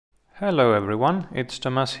Hello everyone, it's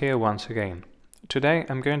Tomás here once again. Today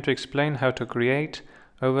I'm going to explain how to create,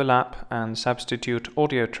 overlap and substitute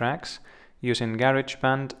audio tracks using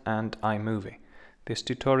GarageBand and iMovie. This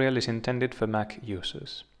tutorial is intended for Mac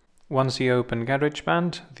users. Once you open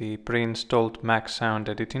GarageBand, the pre-installed Mac sound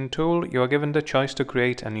editing tool, you are given the choice to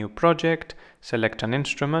create a new project, select an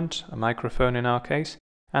instrument, a microphone in our case,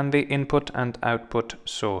 and the input and output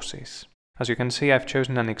sources. As you can see, I've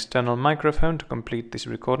chosen an external microphone to complete this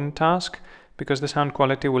recording task because the sound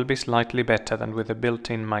quality will be slightly better than with a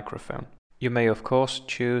built-in microphone. You may of course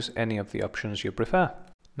choose any of the options you prefer.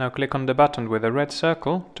 Now click on the button with a red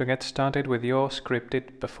circle to get started with your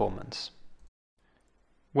scripted performance.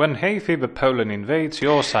 When hay fever pollen invades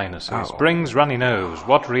your sinuses, brings runny nose,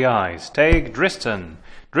 watery eyes, take Dristan.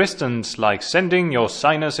 Dristan's like sending your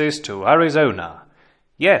sinuses to Arizona.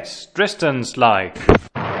 Yes, Dristan's like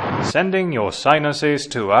sending your sinuses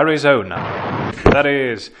to Arizona. That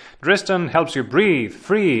is, Dristan helps you breathe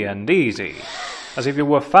free and easy, as if you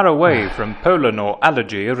were far away from pollen or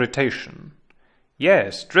allergy irritation.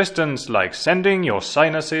 Yes, Dristan's like sending your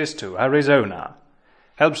sinuses to Arizona.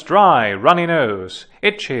 Helps dry, runny nose,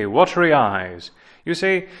 itchy, watery eyes. You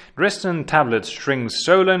see, Dristan tablets shrink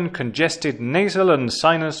swollen, congested nasal and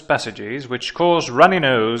sinus passages which cause runny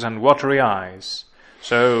nose and watery eyes.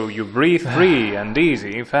 So you breathe free and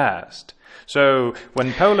easy fast. So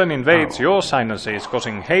when pollen invades your sinuses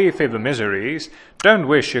causing hay fever miseries, don't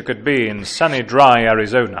wish you could be in sunny dry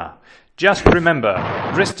Arizona. Just remember,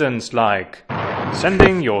 Dristan's like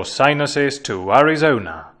sending your sinuses to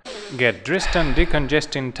Arizona. Get Dristan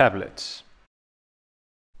decongesting tablets.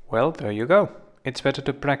 Well, there you go. It's better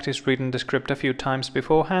to practice reading the script a few times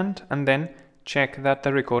beforehand and then check that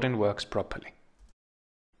the recording works properly.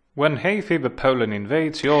 When hay fever pollen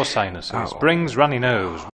invades your sinuses, brings runny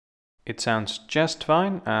nose. It sounds just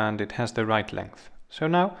fine and it has the right length. So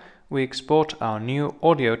now we export our new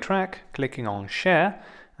audio track, clicking on Share,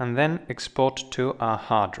 and then export to our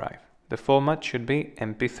hard drive. The format should be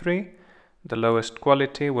MP3. The lowest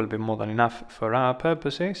quality will be more than enough for our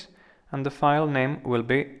purposes, and the file name will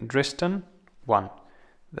be Dristan1,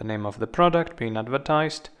 the name of the product being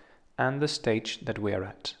advertised, and the stage that we are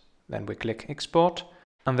at. Then we click Export,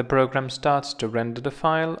 and the program starts to render the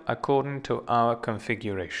file according to our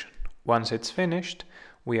configuration. Once it's finished,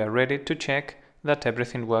 we are ready to check that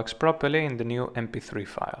everything works properly in the new MP3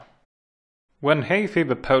 file. When hay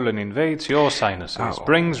fever pollen invades your sinuses,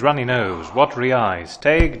 brings runny nose, watery eyes,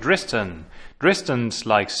 take Dristan. Dristan's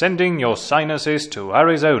like sending your sinuses to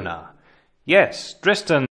Arizona. Yes,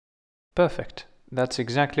 Dristan. Perfect. That's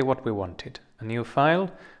exactly what we wanted. A new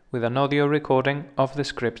file with an audio recording of the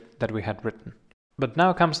script that we had written. But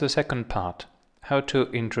now comes the second part, how to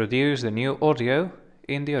introduce the new audio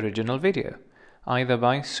in the original video, either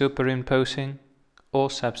by superimposing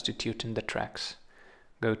or substituting the tracks.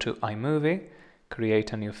 Go to iMovie,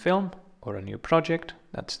 create a new film or a new project,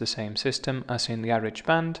 that's the same system as in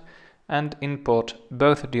GarageBand, and import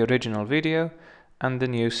both the original video and the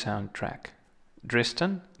new soundtrack.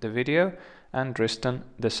 Dristan, the video, and Dristan,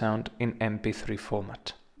 the sound in MP3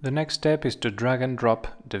 format. The next step is to drag and drop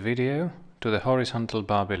the video to the horizontal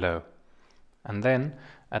bar below, and then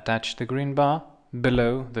attach the green bar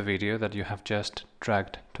below the video that you have just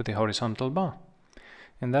dragged to the horizontal bar.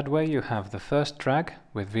 In that way you have the first track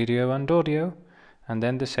with video and audio, and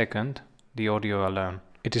then the second, the audio alone.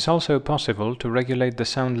 It is also possible to regulate the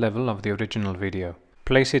sound level of the original video.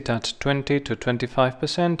 Place it at 20 to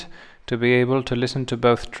 25% to be able to listen to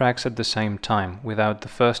both tracks at the same time, without the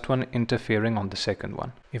first one interfering on the second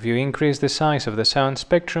one. If you increase the size of the sound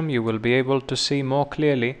spectrum, you will be able to see more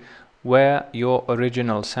clearly where your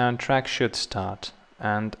original soundtrack should start.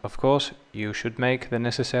 And of course, you should make the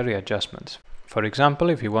necessary adjustments. For example,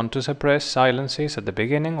 if you want to suppress silences at the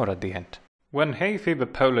beginning or at the end. When hay fever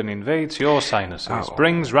pollen invades your sinuses,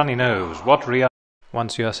 brings runny nose, watery eyes.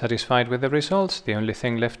 Once you are satisfied with the results, the only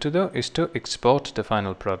thing left to do is to export the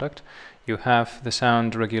final product. You have the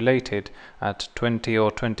sound regulated at 20 or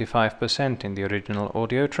 25% in the original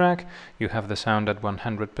audio track. You have the sound at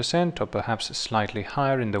 100% or perhaps slightly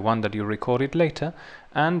higher in the one that you recorded later.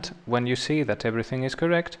 And when you see that everything is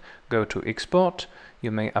correct, go to Export.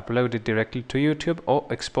 You may upload it directly to YouTube or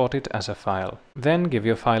export it as a file. Then give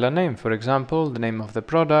your file a name, for example, the name of the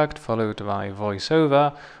product followed by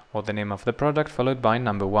voiceover, or the name of the product followed by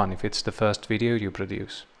number 1 if it's the first video you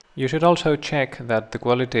produce. You should also check that the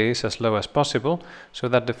quality is as low as possible, so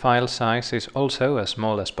that the file size is also as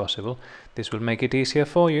small as possible. This will make it easier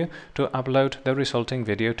for you to upload the resulting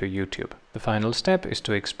video to YouTube. The final step is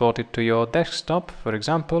to export it to your desktop, for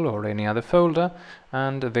example, or any other folder,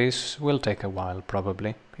 and this will take a while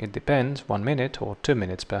probably. It depends, 1 minute or 2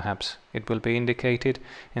 minutes perhaps. It will be indicated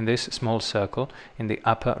in this small circle in the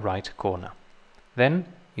upper right corner. Then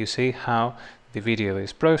you see how the video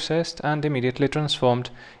is processed and immediately transformed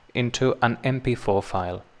into an MP4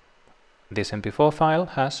 file. This MP4 file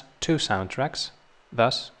has 2 soundtracks,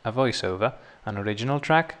 thus a voiceover, an original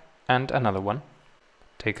track and another one.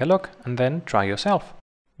 Take a look and then try yourself.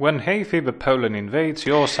 When hay fever pollen invades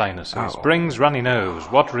your sinuses, brings runny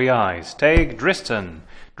nose, watery eyes, take Dristan.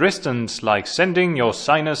 Dristan's like sending your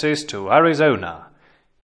sinuses to Arizona.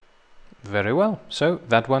 Very well, so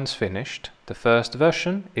that one's finished. The first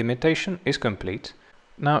version, imitation, is complete.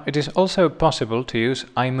 Now it is also possible to use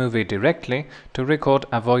iMovie directly to record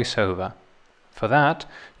a voiceover. For that,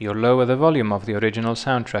 you lower the volume of the original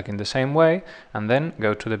soundtrack in the same way, and then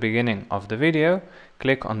go to the beginning of the video,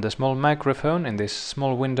 click on the small microphone in this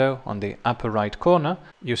small window on the upper right corner.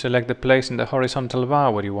 You select the place in the horizontal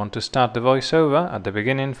bar where you want to start the voiceover, at the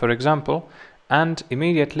beginning for example, and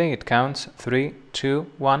immediately it counts 3, 2,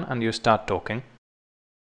 1 and you start talking.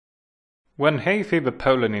 When hay fever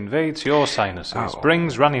pollen invades your sinuses,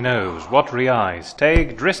 brings runny nose, watery eyes,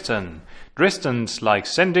 take Dristan. Dristan's like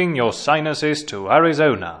sending your sinuses to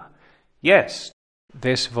Arizona. Yes.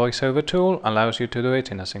 This voiceover tool allows you to do it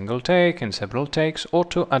in a single take, in several takes, or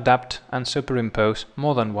to adapt and superimpose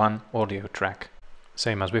more than one audio track.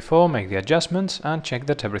 Same as before, make the adjustments and check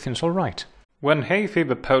that everything's alright. When hay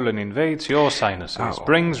fever pollen invades your sinuses,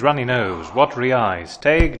 brings runny nose, watery eyes,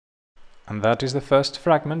 take... And that is the first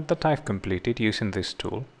fragment that I've completed using this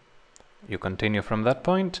tool. You continue from that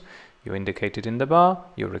point, you indicate it in the bar,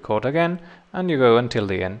 you record again, and you go until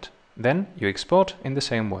the end. Then you export in the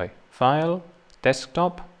same way. File,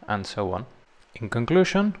 desktop, and so on. In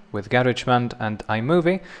conclusion, with GarageBand and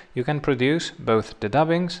iMovie, you can produce both the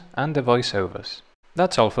dubbings and the voiceovers.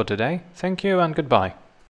 That's all for today. Thank you and goodbye.